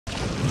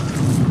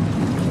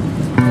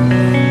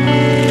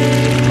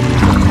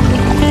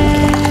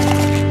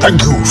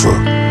Thank you for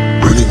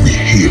bringing me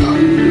here.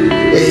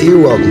 Hey,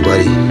 you're welcome,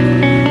 buddy.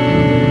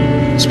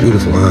 It's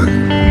beautiful, huh?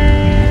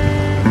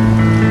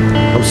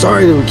 I'm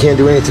sorry that we can't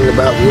do anything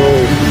about the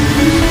old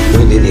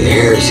wind in your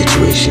hair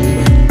situation.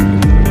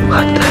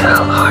 What the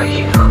hell are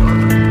you?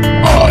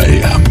 I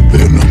am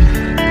Venom,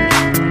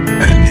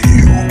 and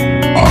you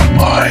are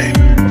mine.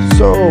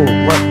 So,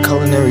 what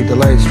culinary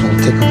delights will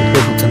tickle the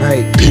pickle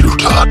tonight? Tater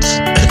tots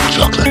and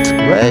chocolate.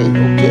 Right,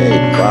 okay,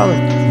 no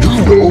problem. You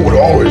know what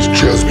always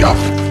cheers me up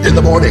in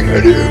the morning,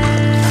 Eddie?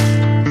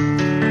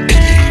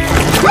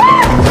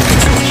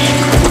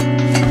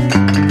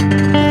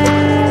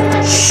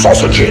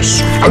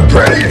 Sausages and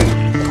bread.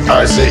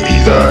 I say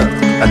either,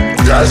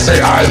 and I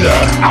say either.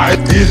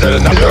 Either.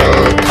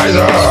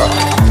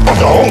 Put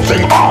the whole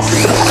thing off.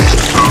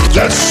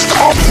 Let's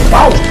go.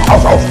 Out.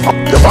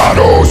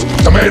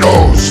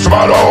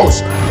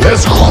 Tomatoes.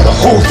 Let's cut the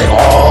whole thing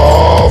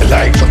off. I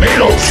like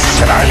tomatoes,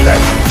 and I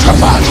like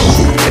tomato.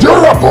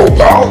 You're up, old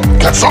pal.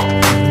 Catch up.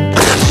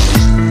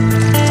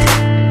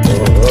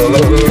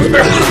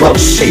 Well,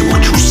 say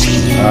what you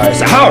see.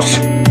 It's a house.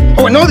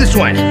 Oh, I know this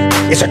one.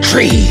 It's a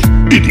tree.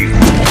 Idiot.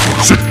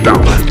 Sit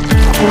down.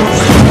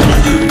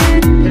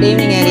 Good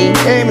evening, Eddie.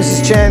 Hey,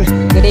 Mrs. Chen.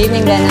 Good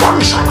evening, Venom.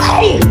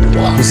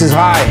 Mrs.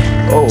 Hai.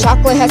 Oh.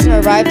 Chocolate hasn't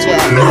arrived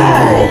yet.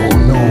 No,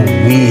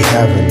 we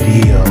have a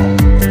deal.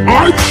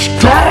 I'm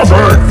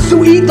starving.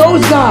 So eat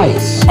those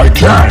guys. I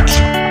can't.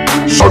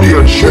 Sonny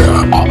and Cher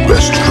are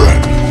best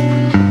friends.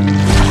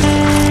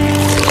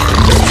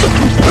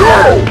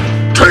 No!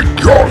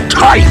 Take your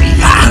tiny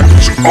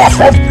hands off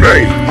of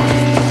me!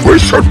 We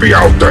should be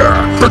out there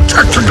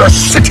protecting the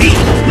city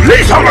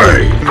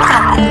lethally!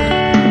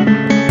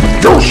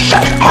 You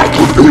said I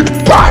could eat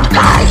bad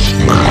guys!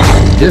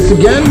 This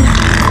again?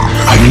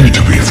 I need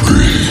to be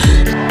free.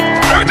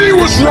 Eddie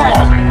was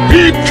wrong!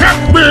 He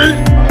kept me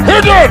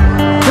hidden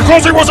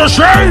because he was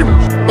ashamed!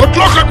 But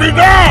look at me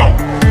now!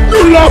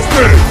 You love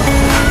me!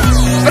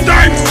 And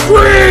I'm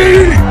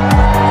free!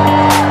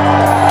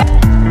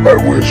 I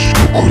wish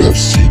you could have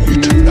seen me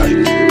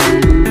tonight.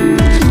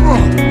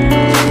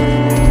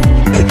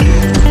 Eddie,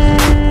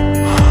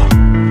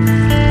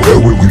 where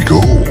will we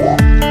go?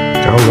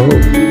 Don't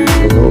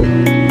know.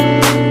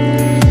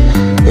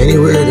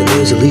 Anywhere that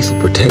means at least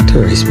will protect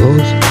her, I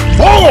suppose.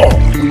 Oh!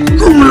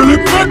 You really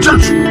meant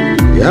it!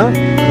 Yeah?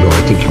 No,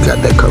 I think you got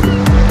that covered.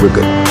 We're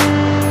good.